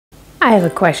I have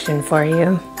a question for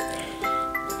you.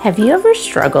 Have you ever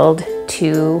struggled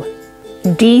to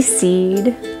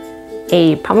de-seed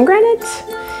a pomegranate?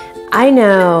 I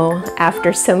know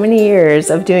after so many years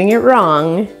of doing it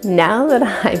wrong, now that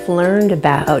I've learned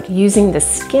about using the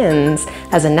skins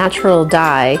as a natural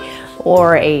dye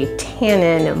or a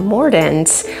tannin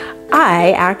mordant,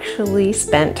 I actually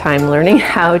spent time learning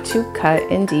how to cut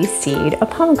and de-seed a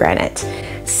pomegranate.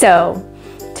 So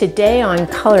today on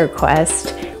Color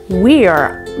Quest, we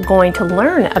are going to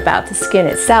learn about the skin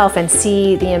itself and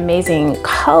see the amazing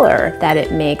color that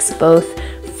it makes, both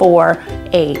for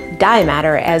a dye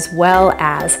matter as well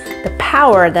as the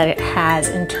power that it has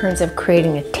in terms of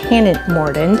creating a tannin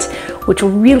mordant, which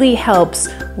really helps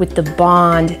with the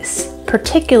bond,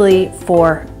 particularly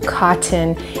for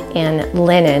cotton and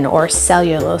linen or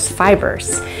cellulose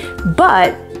fibers.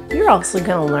 But you're also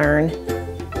going to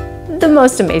learn the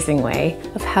most amazing way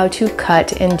of how to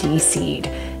cut and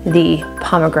de-seed the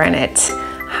pomegranate.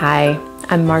 Hi,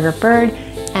 I'm Margaret Byrd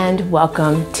and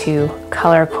welcome to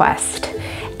Color Quest.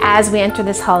 As we enter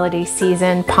this holiday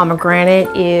season, pomegranate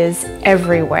is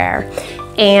everywhere.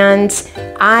 And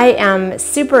I am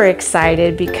super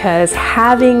excited because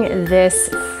having this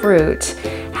fruit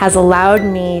has allowed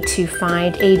me to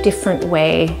find a different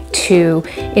way to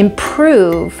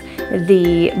improve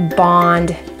the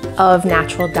bond of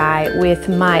natural dye with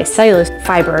my cellulose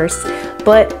fibers,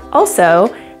 but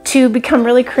also to become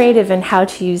really creative in how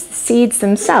to use the seeds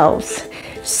themselves.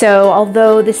 So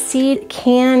although the seed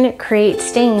can create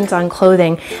stains on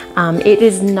clothing, it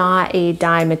is not a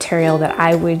dye material that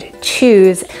I would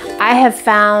choose. I have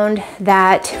found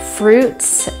that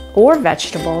fruits or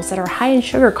vegetables that are high in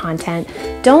sugar content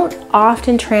don't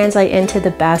often translate into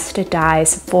the best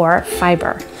dyes for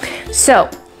fiber. So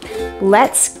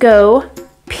let's go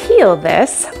peel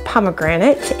this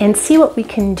pomegranate and see what we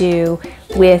can do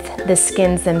with the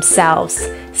skins themselves.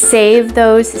 Save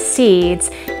those seeds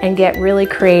and get really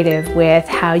creative with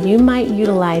how you might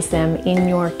utilize them in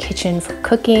your kitchen for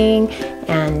cooking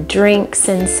and drinks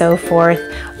and so forth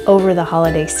over the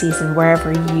holiday season,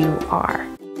 wherever you are.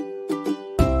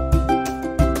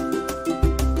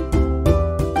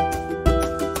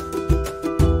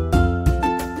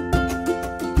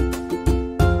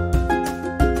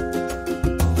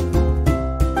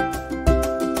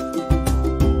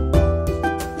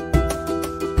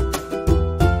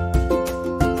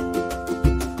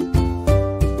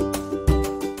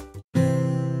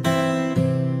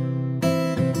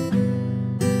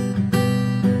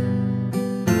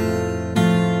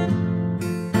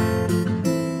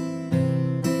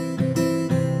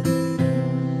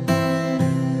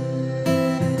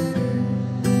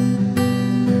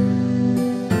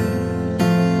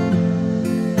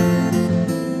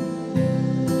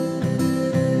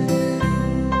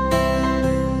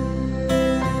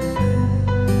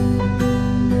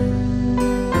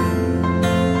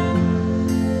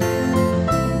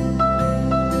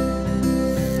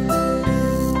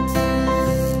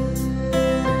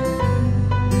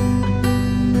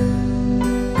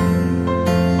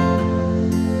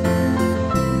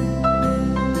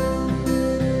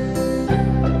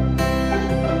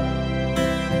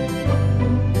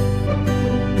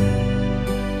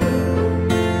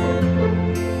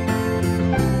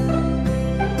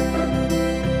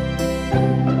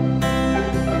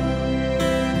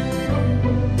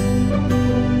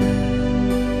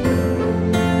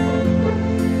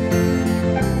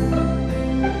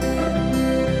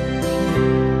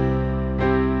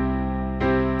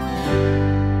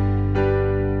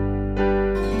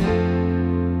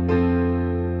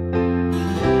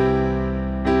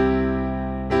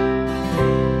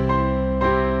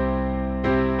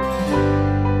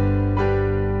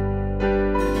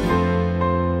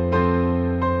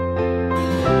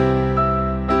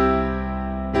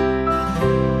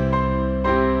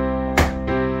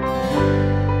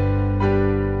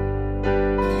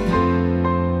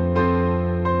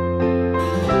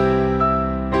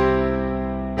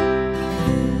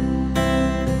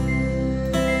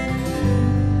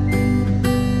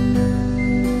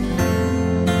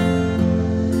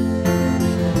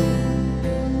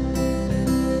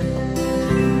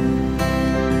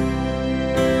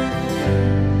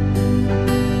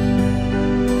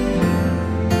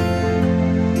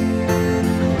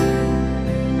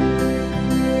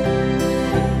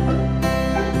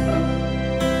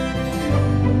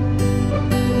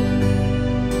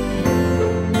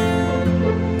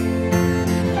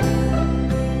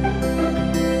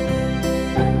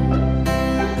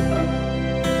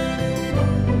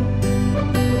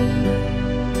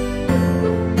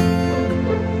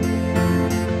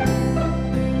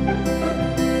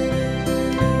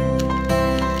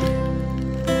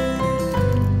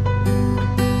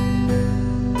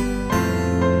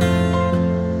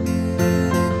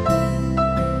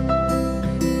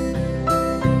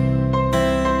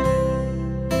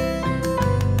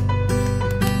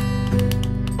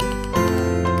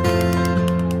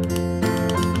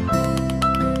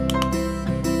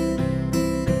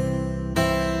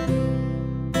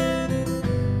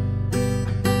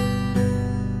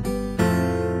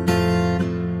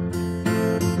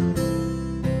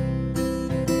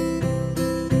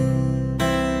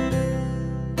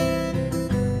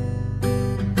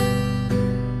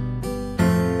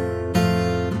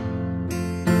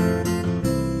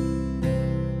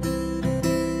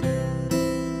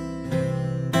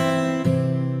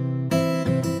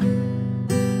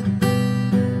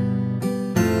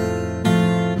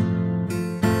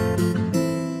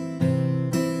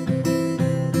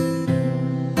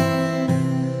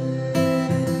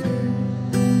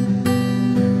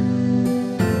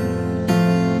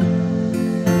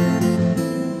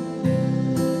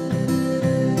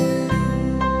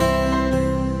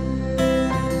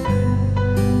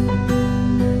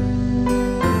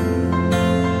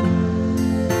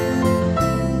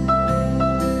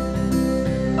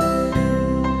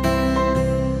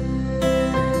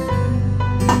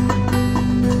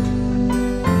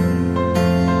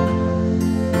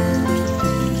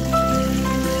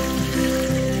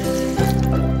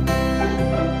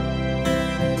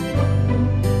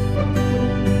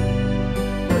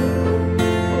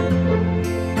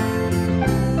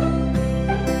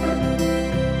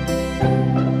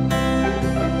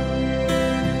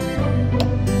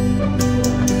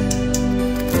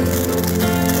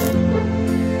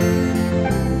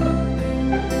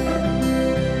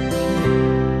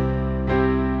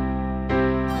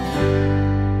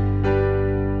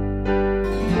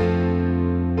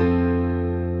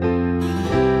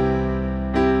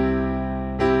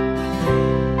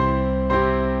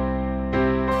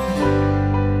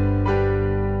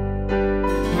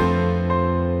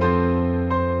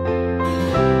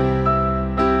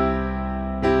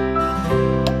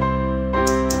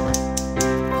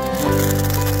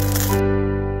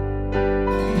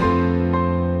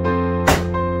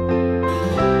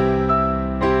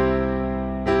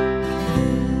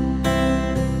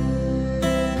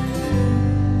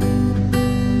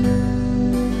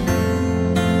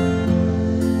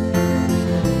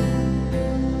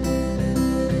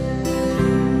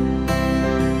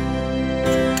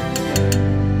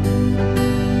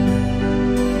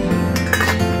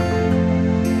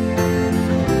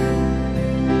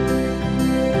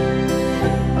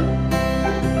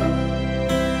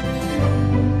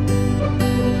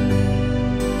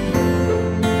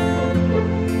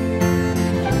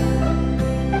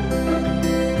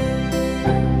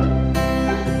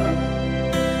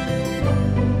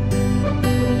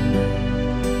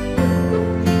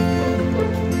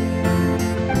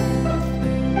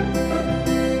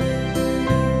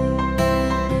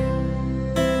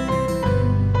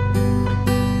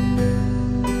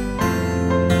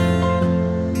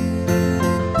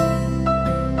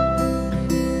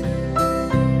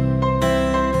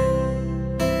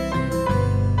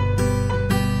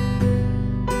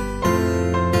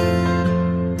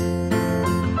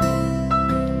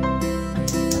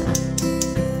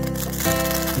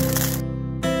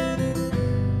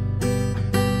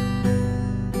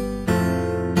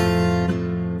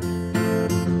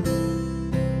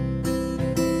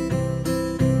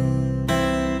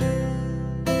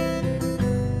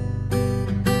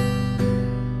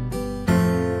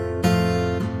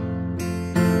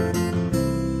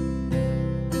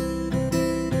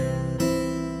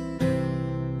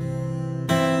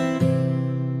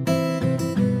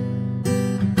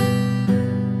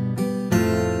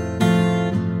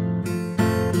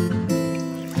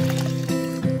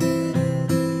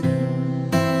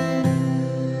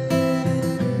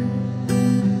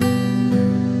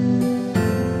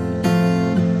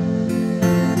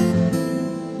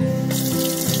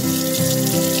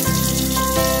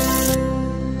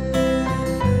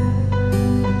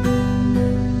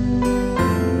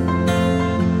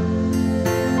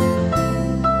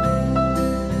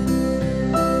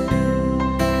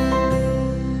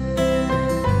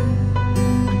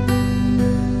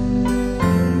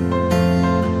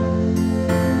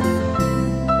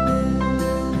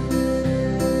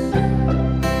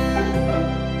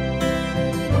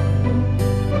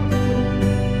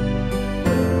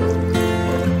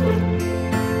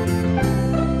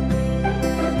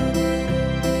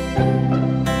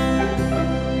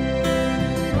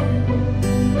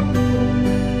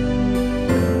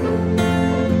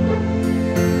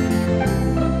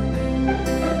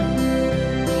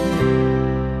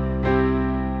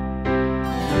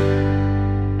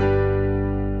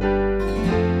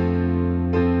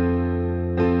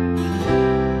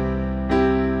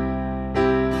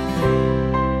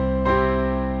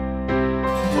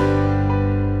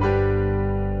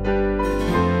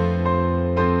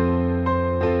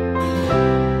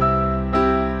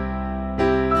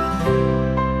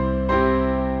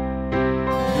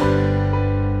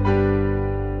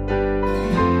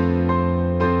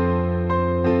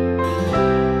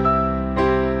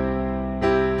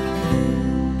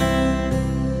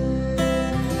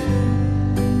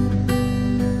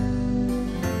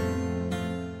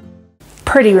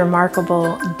 pretty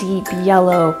remarkable deep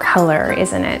yellow color,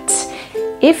 isn't it?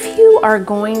 If you are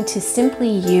going to simply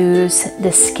use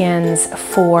the skins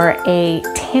for a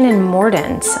Tannin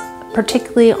Mordant,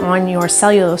 particularly on your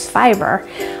cellulose fiber,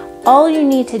 all you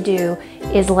need to do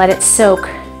is let it soak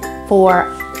for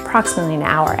approximately an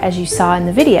hour, as you saw in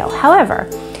the video. However,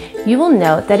 you will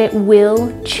note that it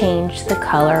will change the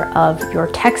color of your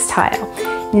textile.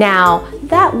 Now,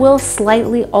 that will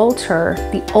slightly alter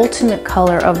the ultimate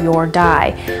color of your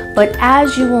dye, but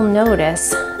as you will notice,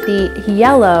 the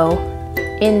yellow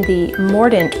in the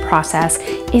mordant process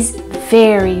is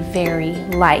very, very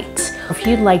light. If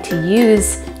you'd like to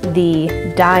use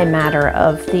the dye matter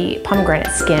of the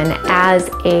pomegranate skin as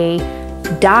a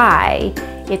dye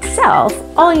itself,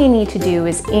 all you need to do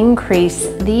is increase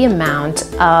the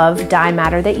amount of dye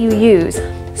matter that you use.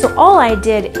 So all I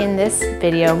did in this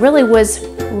video really was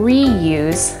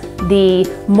reuse the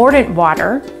mordant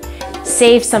water,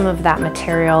 save some of that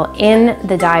material in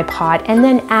the dye pot, and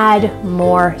then add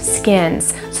more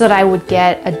skins so that I would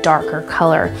get a darker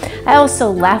color. I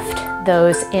also left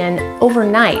those in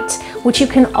overnight, which you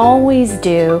can always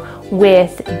do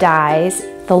with dyes.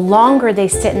 The longer they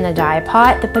sit in the dye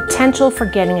pot, the potential for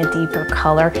getting a deeper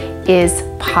color is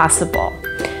possible.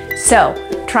 So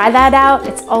try that out.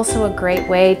 It's also a great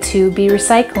way to be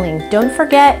recycling. Don't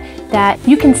forget that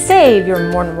you can save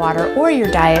your mordant water or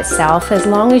your dye itself as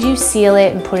long as you seal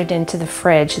it and put it into the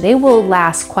fridge. They will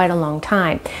last quite a long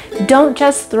time. Don't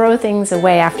just throw things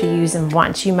away after you use them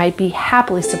once. You might be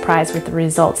happily surprised with the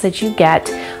results that you get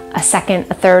a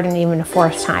second, a third, and even a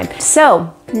fourth time.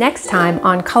 So next time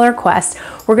on Color Quest,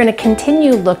 we're going to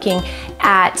continue looking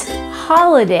at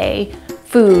holiday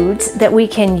foods that we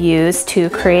can use to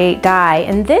create dye.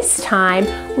 And this time,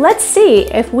 let's see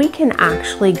if we can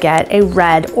actually get a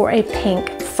red or a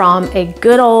pink from a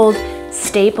good old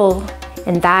staple,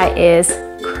 and that is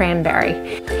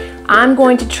cranberry. I'm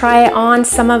going to try on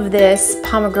some of this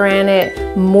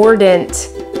pomegranate mordant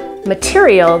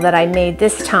material that I made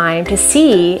this time to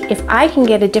see if I can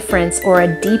get a difference or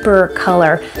a deeper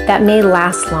color that may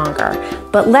last longer.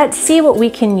 But let's see what we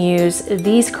can use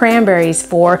these cranberries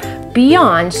for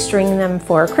beyond stringing them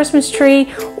for a Christmas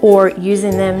tree or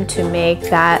using them to make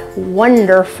that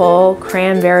wonderful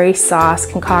cranberry sauce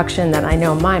concoction that I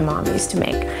know my mom used to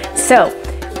make. So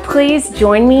please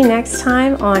join me next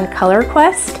time on Color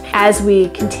Quest as we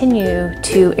continue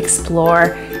to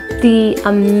explore the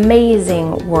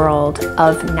amazing world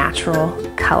of natural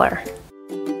color.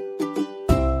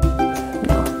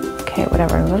 No, okay,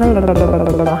 whatever.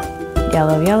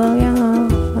 Yellow, yellow, yellow.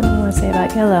 What do I want to say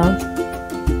about yellow?